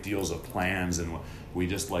make great deals of plans, and we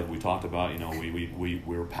just like we talked about.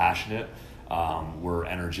 We're passionate, we're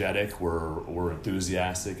energetic, we're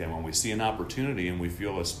enthusiastic, and when we see an opportunity and we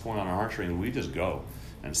feel this point on our heartstring, we just go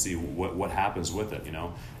and see what happens with it,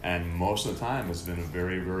 And most of the time, it's been a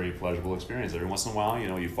very, very pleasurable experience. Every once in a while,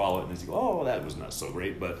 you follow it and you go, oh, that was not so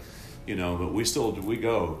great, but but we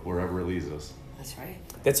go wherever it leads us. That's right.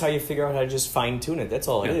 That's how you figure out how to just fine tune it. That's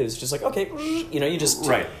all it is. Just like, okay, you just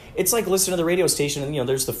right. It's like listening to the radio station, and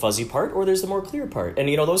there's the fuzzy part or there's the more clear part, and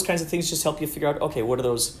those kinds of things just help you figure out, okay, what are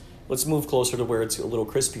those? Let's move closer to where it's a little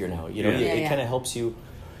crispier now. It kind of helps you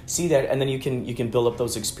see that, and then you can build up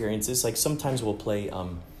those experiences. Like sometimes we'll play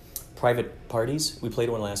private parties. We played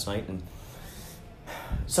one last night, and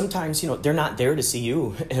sometimes they're not there to see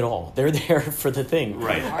you at all. They're there for the thing,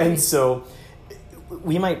 right? And so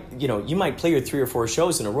we might, you might play your 3 or 4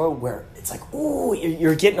 shows in a row where it's like, ooh,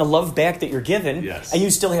 you're getting a love back that you're given, yes, and you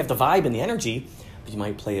still have the vibe and the energy. But you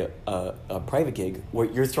might play a private gig where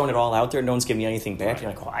you're throwing it all out there, no one's giving you anything back. Right.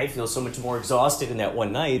 You're like, oh, I feel so much more exhausted in that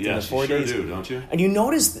one night than the 4 days. Yes, you sure do, don't you? And you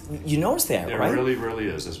notice that, it right? It really, really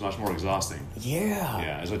is. It's much more exhausting. Yeah.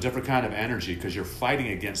 Yeah, it's a different kind of energy because you're fighting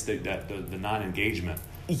against the non-engagement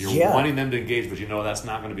You're Yeah. wanting them to engage, but you know that's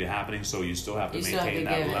not going to be happening, so you still have to You still have maintain to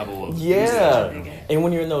that give it. level of Yeah. enthusiasm. And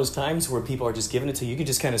when you're in those times where people are just giving it to you, you can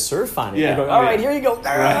just kind of surf on it. Yeah. You're going, Oh, all right, yeah. here you go.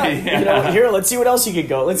 Right, You know, here, let's see what else you could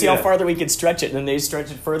go. Let's see how Yeah. farther we can stretch it. And then they stretch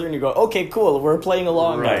it further, and you go, okay, cool, we're playing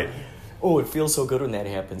along now. Right. Oh, it feels so good when that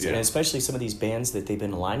happens. And Yeah. especially some of these bands that they've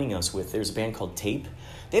been aligning us with. There's a band called Tape.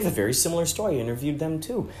 They have a very similar story. I interviewed them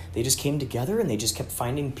too. They just came together and they just kept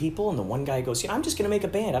finding people. And the one guy goes, I'm just going to make a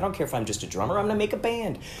band. I don't care if I'm just a drummer. I'm going to make a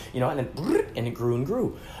band. You know, and then and it grew and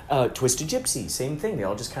grew. Twisted Gypsy, same thing. They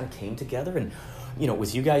all just kind of came together. And, you know,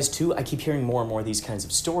 with you guys too, I keep hearing more and more of these kinds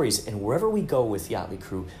of stories. And wherever we go with Yachtly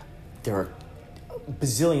Crew, there are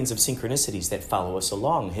bazillions of synchronicities that follow us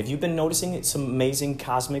along. Have you been noticing some amazing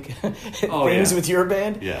cosmic things yeah. with your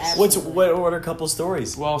band? Yes. What are a couple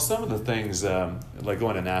stories? Well, some of the things, like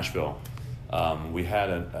going to Nashville, we had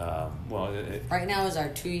Right now is our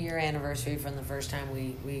 2-year anniversary from the first time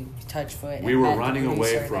we touched foot. we and were met the running away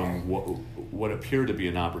producer from there. what appeared to be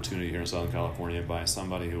an opportunity here in Southern California by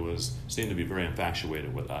somebody who seemed to be very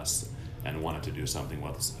infatuated with us and wanted to do something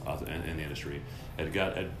with us in the industry.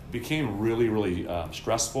 It became really, really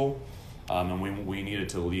stressful, and we needed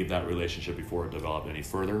to leave that relationship before it developed any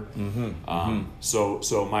further.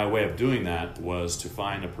 So my way of doing that was to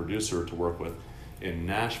find a producer to work with in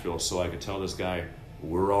Nashville, so I could tell this guy,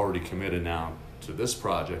 we're already committed now to this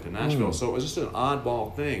project in Nashville. So it was just an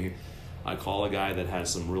oddball thing. I call a guy that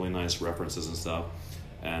has some really nice references and stuff,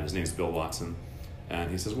 and his name's Bill Watson,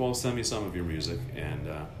 and he says, well, send me some of your music, and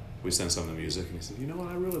we send some of the music, and he said, you know what,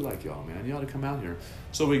 I really like y'all, man, you ought to come out here.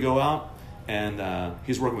 So we go out, and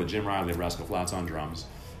he's working with Jim Riley of Rascal Flatts on drums,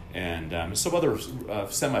 and some other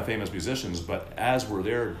semi-famous musicians, but as we're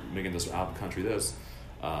there making this album, Country This,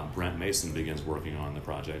 Brent Mason begins working on the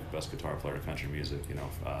project, best guitar player in country music. You know,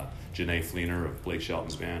 Janae Fleener of Blake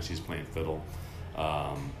Shelton's band, she's playing fiddle.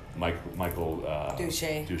 Michael Douche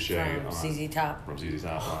from ZZ Top. From ZZ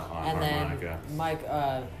Top on And harmonica.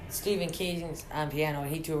 then Stephen Keyes on piano.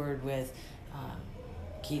 He toured with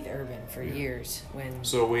Keith Urban for years.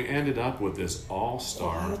 So we ended up with this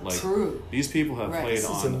all-star. True. These people have Right. played This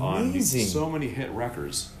is on amazing. so many hit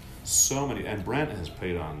records. So many. And Brent has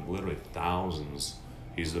played on literally thousands.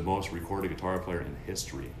 He's the most recorded guitar player in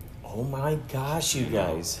history. Oh my gosh, you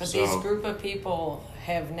guys. But these group of people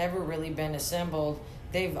have never really been assembled.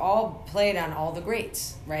 They've all played on all the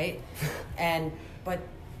greats, right? But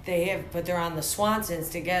they're on the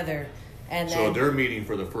Swansons together. And So then, they're meeting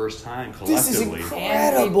for the first time This is collectively.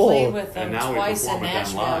 and we played with them And now we twice in perform with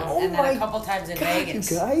them Nashville, live. and then a couple times in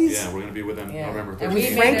Vegas. You guys. Yeah, we're going to be with them Yeah. November And 13th. we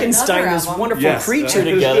made Frankenstein, another this album. wonderful Yes. creature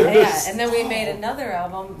together. Yeah, and then we made another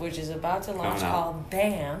album, which is about to launch, Coming out. called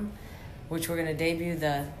Bam, which we're going to debut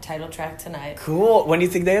the title track tonight. Cool. When do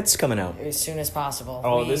you think that's coming out? As soon as possible.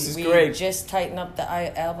 Oh, this is we great. just tighten up the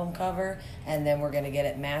album cover, and then we're going to get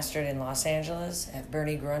it mastered in Los Angeles at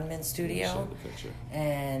Bernie Grunman Studio. Show the picture.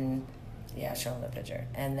 And yeah, show them the picture.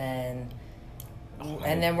 And then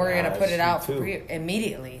my we're going to put gosh, it out me too.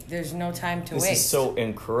 immediately. There's no time to This waste. is so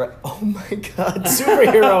incredible. Oh my God,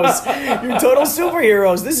 superheroes. You're total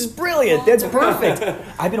superheroes. This is brilliant. That's perfect.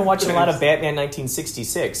 I've been watching a lot of Batman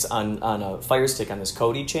 1966 on a Fire Stick on this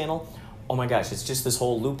Cody channel. Oh my gosh, it's just this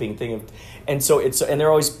whole looping thing. And they're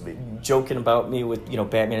always joking about me with,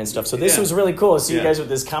 Batman and stuff. So this was really cool to see you Yeah. guys with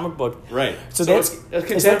this comic book. Right. So So that's it's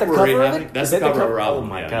is that the contemporary, cover I of think. it? That's Is the that cover of our Oh album,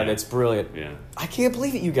 my yeah, God, yeah. that's brilliant. Yeah. I can't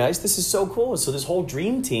believe it, you guys. This is so cool. So this whole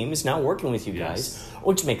dream team is now working with you guys,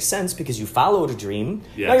 which makes sense because you followed a dream.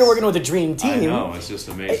 Yes. Now you're working with a dream team. I know, it's just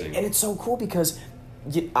amazing. And it's so cool because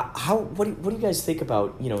what do you guys think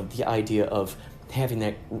about, the idea of having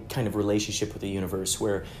that kind of relationship with the universe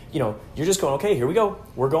where, you're just going, okay, here we go.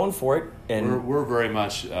 We're going for it. And We're very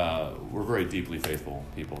much, we're very deeply faithful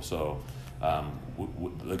people. So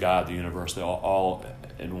the God, the universe, they're all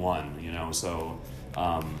in one, So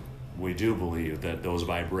we do believe that those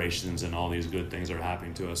vibrations and all these good things that are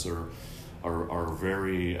happening to us are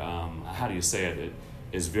very, how do you say it? It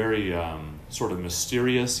is very sort of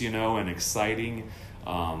mysterious, and exciting,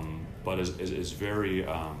 but is very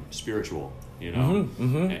spiritual. And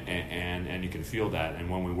you can feel that. And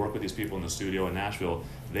when we work with these people in the studio in Nashville,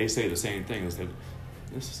 they say the same thing. They said,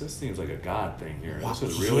 this seems like a God thing here. This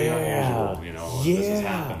is really unusual, this is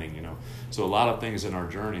happening, So a lot of things in our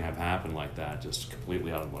journey have happened like that, just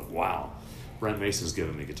completely out of like, wow. Brent Mason's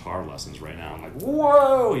giving me guitar lessons right now. I'm like,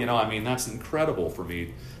 whoa! That's incredible for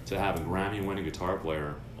me to have a Grammy-winning guitar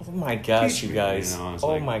player. oh my gosh, teach you me, guys. It's Oh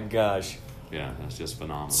like- my gosh. Yeah, that's just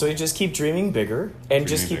phenomenal. So you just keep dreaming bigger and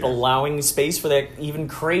just keep allowing space for that even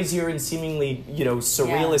crazier and seemingly,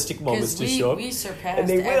 surrealistic moments to show up. We surpassed and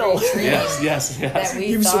they will. every dream yes. that we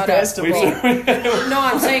You've thought surpassed of. them. No,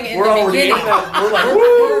 I'm saying in We're the already beginning. in that. We're like,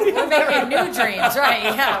 We're making new dreams, right?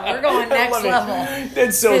 Yeah, we're going next love it. level.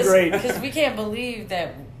 That's so great. Because we can't believe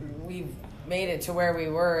that we made it to where we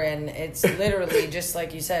were, and it's literally just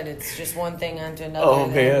like you said. It's just one thing onto another. Oh,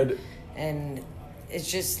 man. And it's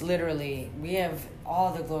just literally, we have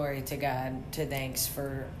all the glory to God, to thanks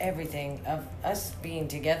for everything. Of us being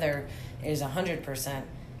together is 100%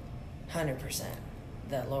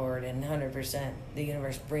 the Lord, and 100% the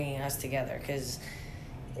universe bringing us together, because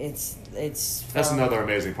it's that's another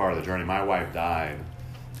amazing part of the journey. My wife died,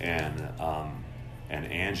 and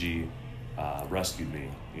Angie rescued me.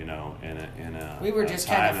 In a we were just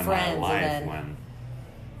time kind of in friends, my life and then when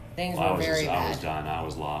things I were was very bad. I was done. I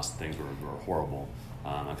was lost. Things were horrible.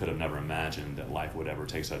 I could have never imagined that life would ever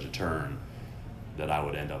take such a turn that I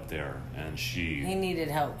would end up there. And He needed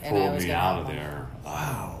help, and pulled I was me gonna out help of him. there.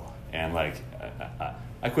 Wow. And I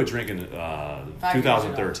quit drinking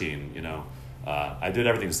 2013. I did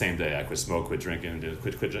everything the same day. I quit smoke, quit drinking,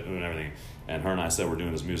 quit doing everything. And her and I said we're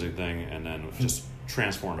doing this music thing, and then just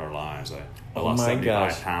transformed our lives. I lost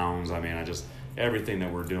 75 pounds. I mean, everything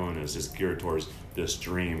that we're doing is just geared towards this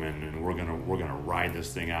dream, and we're gonna ride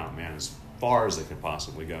this thing out, man, as far as it can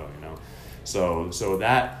possibly go. So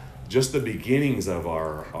that just the beginnings of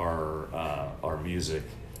our music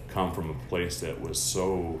come from a place that was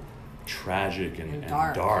so tragic and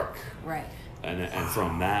dark. Right. And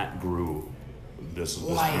from that grew this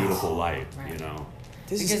beautiful light, Right.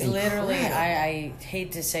 This because is literally, incredible. I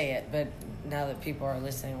hate to say it, but now that people are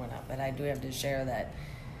listening, whatnot, but I do have to share that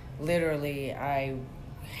literally I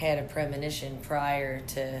had a premonition prior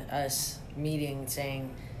to us meeting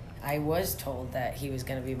saying I was told that he was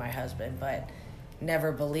going to be my husband, but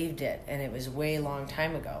never believed it, and it was way long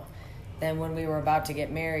time ago. Then when we were about to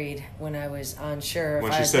get married, when I was unsure if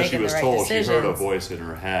when I she was said making she was the right told, decisions, she heard a voice in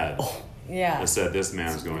her head that said, "This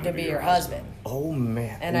man's going to be your husband." Oh,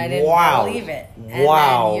 man. And I didn't Wow. believe it. And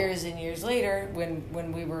then years and years later,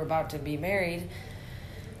 when we were about to be married,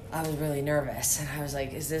 I was really nervous. And I was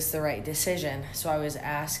like, is this the right decision? So I was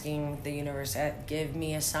asking the universe, give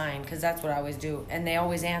me a sign, because that's what I always do. And they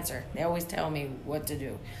always answer. They always tell me what to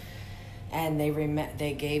do. And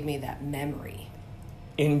they gave me that memory.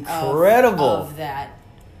 Incredible. Of that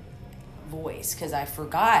voice, because I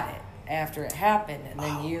forgot it after it happened. And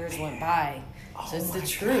then years went by. So it's the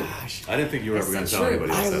truth. I didn't think you were ever going to tell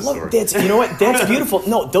anybody I else that love story. that. You know what? That's beautiful.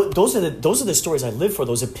 No, those are the stories I live for.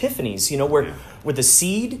 Those epiphanies. Where the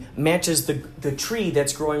seed matches the tree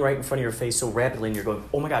that's growing right in front of your face so rapidly, and you're going,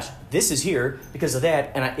 oh my gosh, this is here because of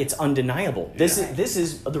that, and it's undeniable. This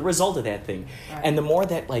is the result of that thing. Right. And the more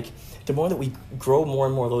that we grow more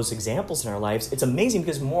and more of those examples in our lives, it's amazing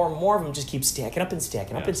because more and more of them just keep stacking up and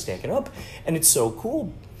stacking up and stacking up, and it's so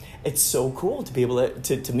cool. It's so cool to be able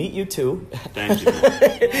to meet you too. Thank you.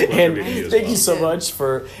 And thank you so much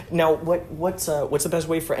for. Now, what's the best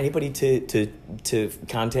way for anybody to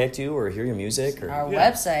contact you or hear your music? Or our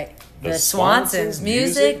website,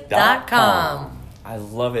 theswansonsmusic.com. I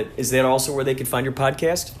love it. Is that also where they can find your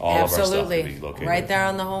podcast? All absolutely. Of our stuff will be right there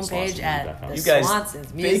on the homepage at theswansonsmusic.com. You guys,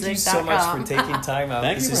 thank you so much for taking time out.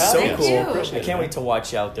 Thank this you is for so having cool. us. I can't wait to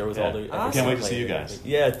watch you out there with all the. I can't wait to see you guys.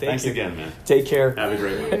 Yeah, thanks you. again, man. Take care. Have a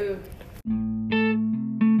great one.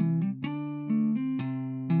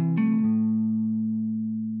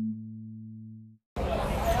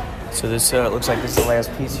 So this looks like this is the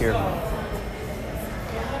last piece here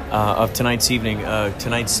of tonight's evening's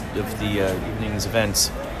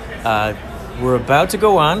events. We're about to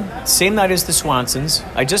go on, same night as the Swansons.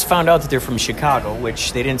 I just found out that they're from Chicago,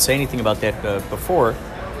 which they didn't say anything about that before,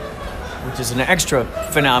 which is an extra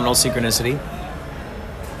phenomenal synchronicity.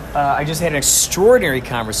 I just had an extraordinary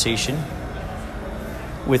conversation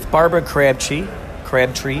with Barbara Crabtree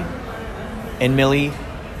and Millie.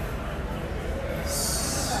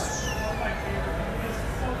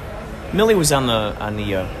 Millie was on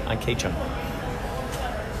K-Chung.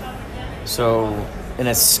 So, an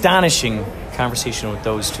astonishing conversation with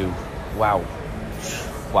those two. Wow.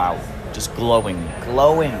 Just glowing.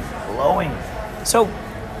 So,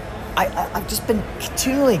 I've just been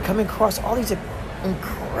continually coming across all these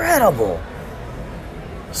incredible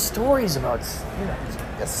stories about,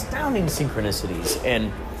 astounding synchronicities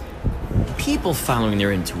and people following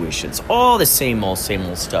their intuitions. All the same old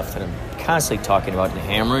stuff that I'm constantly talking about and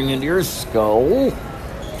hammering into your skull.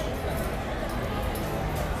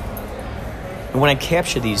 And when I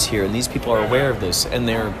capture these here, and these people are aware of this, and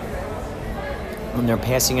when they're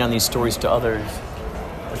passing on these stories to others,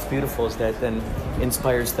 what's beautiful is that then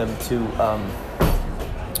inspires them to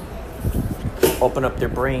open up their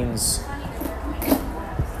brains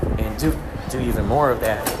and do even more of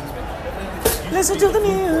that. Listen to the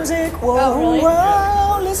music, whoa, Oh, really?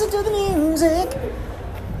 whoa, listen to the music.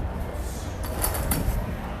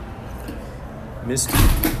 Mr.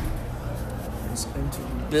 has entered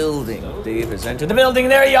the building. Dave has entered the building.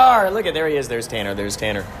 There you are. Look at, there he is. There's Tanner. There's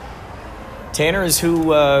Tanner. Tanner is who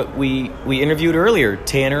we interviewed earlier.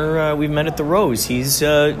 Tanner, we met at the Rose. He's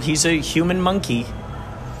a human monkey.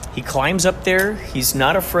 He climbs up there. He's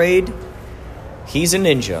not afraid. He's a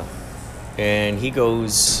ninja, and he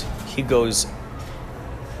goes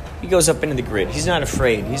up into the grid. He's not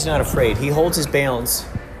afraid. He's not afraid. He holds his balance.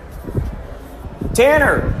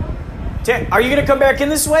 Tanner, are you gonna come back in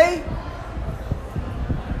this way?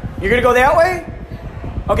 You're gonna go that way?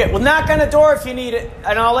 Okay. Well, knock on the door if you need it,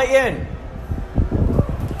 and I'll let you in.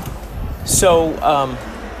 So,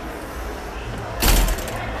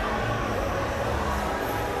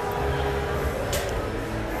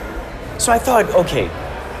 I thought, okay,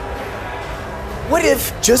 what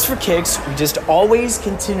if, just for kicks, we just always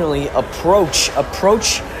continually approach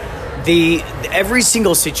every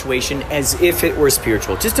single situation as if it were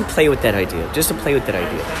spiritual, just to play with that idea,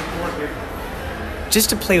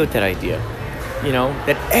 you know,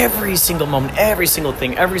 that every single moment, every single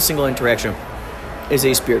thing, every single interaction is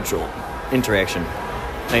a spiritual interaction.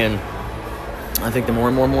 And I think the more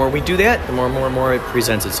and more we do that, the more and more it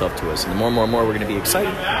presents itself to us, and the more and more we're going to be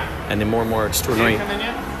excited, and the more and more extraordinary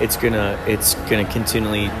it's gonna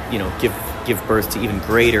continually, you know, give birth to even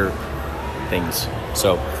greater things.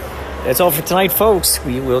 So that's all for tonight, folks.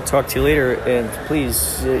 We will talk to you later, and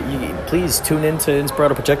please tune in to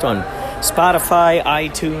Inspirato Project on Spotify,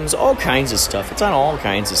 iTunes, all kinds of stuff. It's on all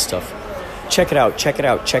kinds of stuff. Check it out.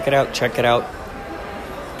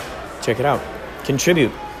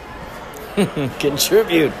 Contribute.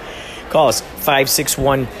 Contribute. Call us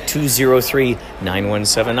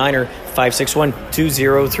 561-203-9179 or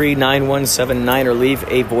 561-203-9179 or leave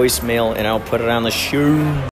a voicemail and I'll put it on the show.